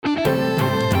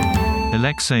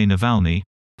Alexei Navalny.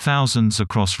 Thousands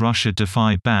across Russia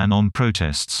defy ban on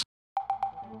protests.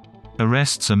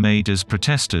 Arrests are made as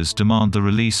protesters demand the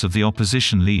release of the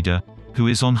opposition leader, who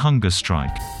is on hunger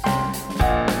strike.